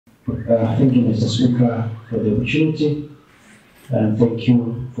Thank you, Mr. Speaker, for the opportunity, and thank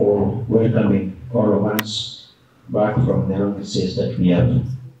you for welcoming all of us back from the long recess that we have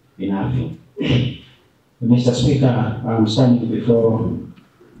been having. Mr. Speaker, I'm standing before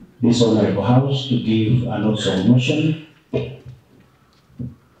this honorable House to give an also motion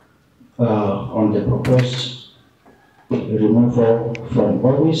on the proposed removal from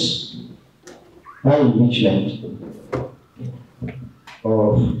office by impeachment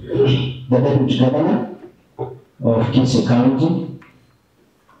of the Deputy Governor of Kisii County,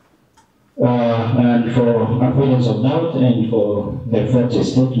 and for avoidance of doubt and for the 40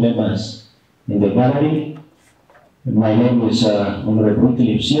 state members in the gallery, my name is Honorable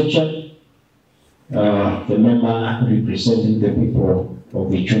Kisii, the member representing the people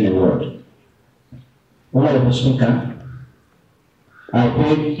of the Junior Ward. Honorable Speaker, I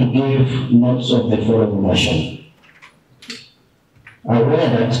beg to give notes of the following motion. Aware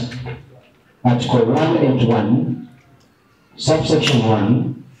that Article 181, subsection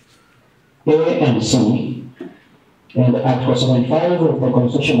 1, A and C, and Article 75 of the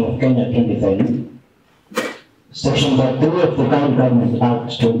Constitution of Kenya 2010, Section 3 of the County Government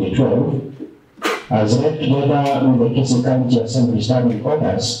Act 2012, as read together with the Kisii County Assembly Standing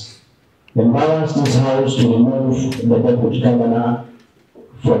Orders, empowers this House to remove the Deputy Governor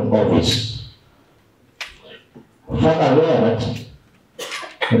from office. Further aware that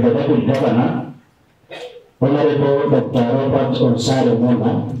the Deputy Governor, Honorable Dr.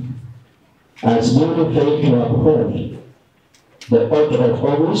 Monda, has duly failed to uphold the oath of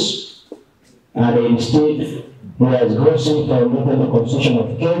office, and instead he has grossly violated the Constitution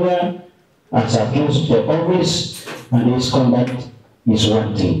of Kenya as accused the office, and his conduct is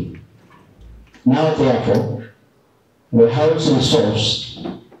wanting. Now, therefore, the House resolves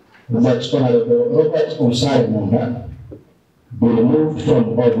that Honorable Monda be removed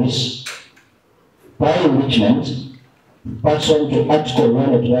from office by impeachment pursuant to Article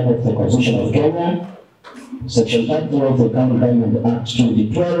 181 of the Constitution of Kenya, Section 30 of the County Government Act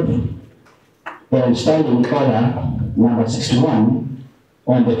 2012, and Standing Order number 61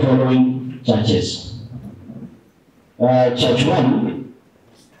 on the following charges. Charge 1,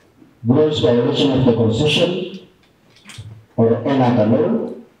 gross violation of the Constitution or any other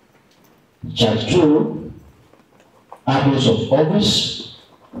law. Charge 2, abuse of office.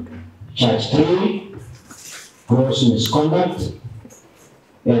 Charge 3, gross misconduct.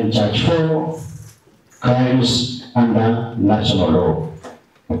 And charge 4, crimes under national law.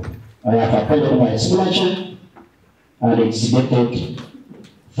 I have appended my signature, and it's dated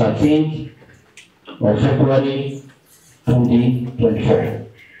 13th of February 2024.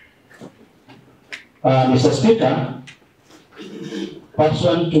 Mr. Speaker,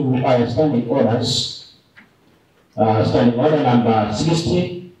 pursuant to our standing orders, standing order number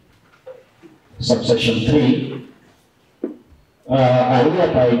 60, subsection 3, I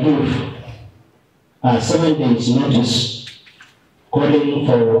hereby give 7 days notice calling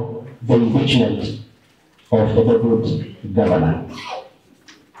for the impeachment of the Deputy Governor.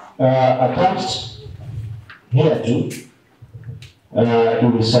 Attached hereto is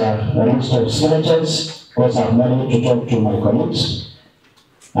a list of signatures, because I've managed to talk to my colleagues,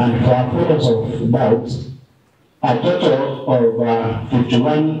 and for avoidance of doubt, a total of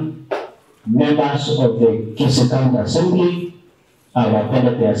 51 members of the Kisii County Assembly have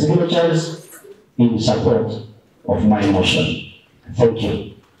appended their signatures in support of my motion. Thank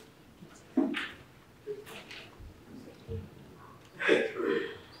you.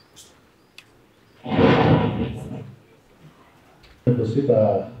 Mr.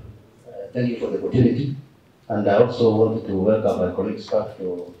 Speaker, thank you for the opportunity, and I also wanted to welcome my colleagues back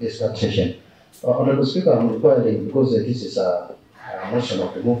to this session. Honorable Speaker, I'm inquiring because this is a motion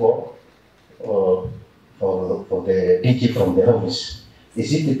of removal for the DG from the office.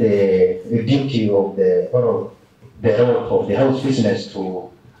 Is it the duty of the role of the House business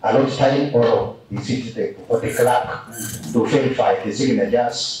to allot time, or is it for the clerk to verify the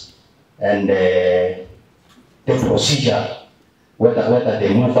signatures and the procedure, whether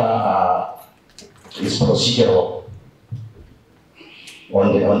the mover is procedural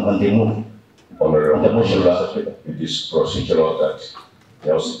on the move? On the motion, it is procedural that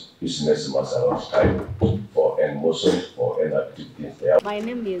the House business must allot time for any motion for any activities there. My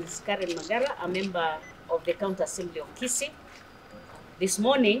name is Karen Magara, a member of the County Assembly of Kisii. This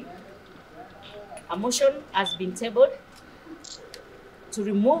morning, a motion has been tabled to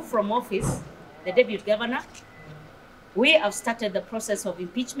remove from office the Deputy Governor. We have started the process of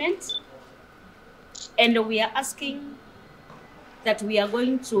impeachment, and we are asking that we are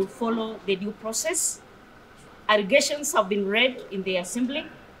going to follow the due process. Allegations have been read in the Assembly,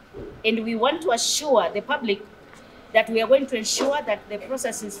 And we want to assure the public that we are going to ensure that the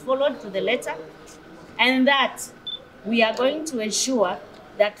process is followed to the letter, and that we are going to ensure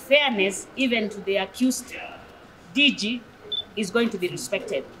that fairness, even to the accused DG, is going to be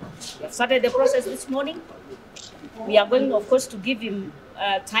respected. We have started the process this morning. We are going, of course, to give him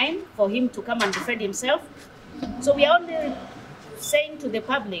time for him to come and defend himself. So we are only saying to the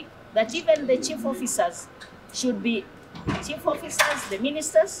public that even the chief officers should be chief officers, the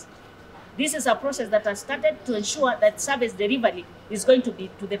ministers. This is a process that has started to ensure that service delivery is going to be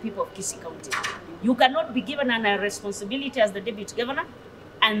to the people of Kisii County. You cannot be given a responsibility as the deputy governor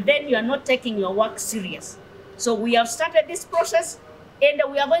and then you are not taking your work serious. So we have started this process, and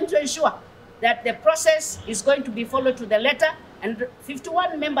we are going to ensure that the process is going to be followed to the letter, and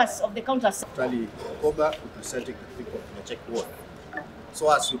 51 members of the county assembly. Representing the people of the Ward.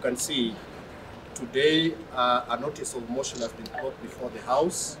 So as you can see, today a notice of motion has been brought before the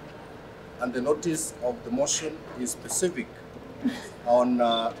House, and the notice of the motion is specific on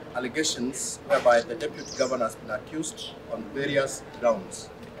allegations whereby the deputy governor has been accused on various grounds.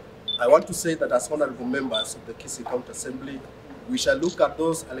 I want to say that as honorable members of the Kisii County Assembly, we shall look at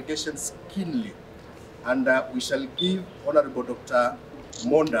those allegations keenly, and we shall give Honorable Dr.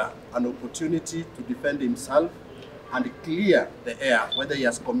 Monda an opportunity to defend himself and clear the air whether he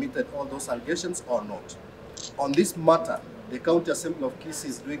has committed all those allegations or not. On this matter, the County Assembly of Kisii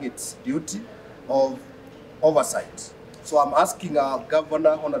is doing its duty of oversight. So I'm asking our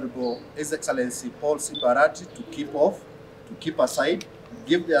Governor, Honorable His Excellency Paul Simbarati, to keep aside,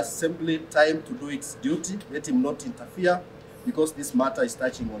 give the Assembly time to do its duty, let him not interfere, because this matter is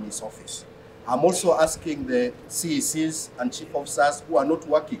touching on his office. I'm also asking the CECs and chief officers who are not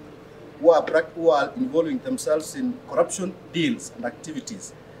working, who are involving themselves in corruption deals and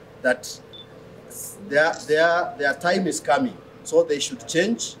activities, that their time is coming, so they should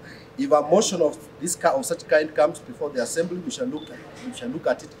change. If a motion of such kind comes before the Assembly, we shall look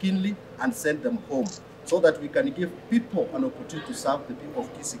at it keenly and send them home, so that we can give people an opportunity to serve the people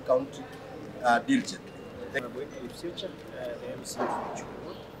of Kisii County diligently. I'm going to the future, the MC for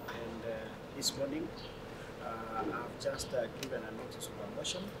Chukwu, and this morning I've just given a notice of a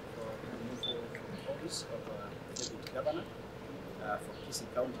motion for removal from office of the Deputy Governor for Kisii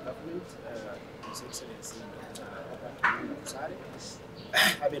County Government, His Excellency Dr.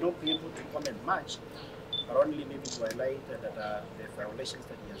 I may not be able to comment much, but only maybe to highlight that the violations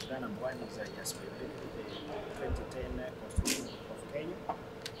that he has done. Number one is he has violated the 2010 Constitution of Kenya.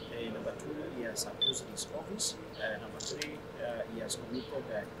 Number two, he has abused his office. Number three, he has committed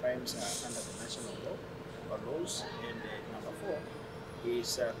crimes under the national law or laws. And number four,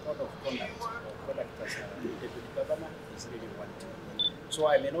 his code of conduct or conduct as a deputy governor is really wanting. So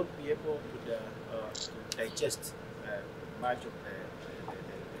I may not be able to digest much of the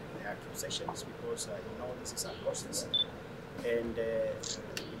accusations, because you know this is a process, and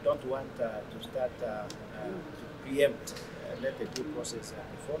we don't want to start to preempt. Let the due process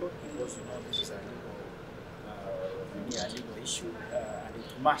be followed, because you know this is a legal issue, and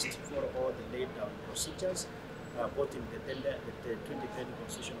it must follow all the laid down procedures, both in the 2010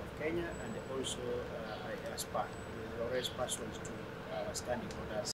 Constitution of Kenya and also as part, the arrest persons to standing orders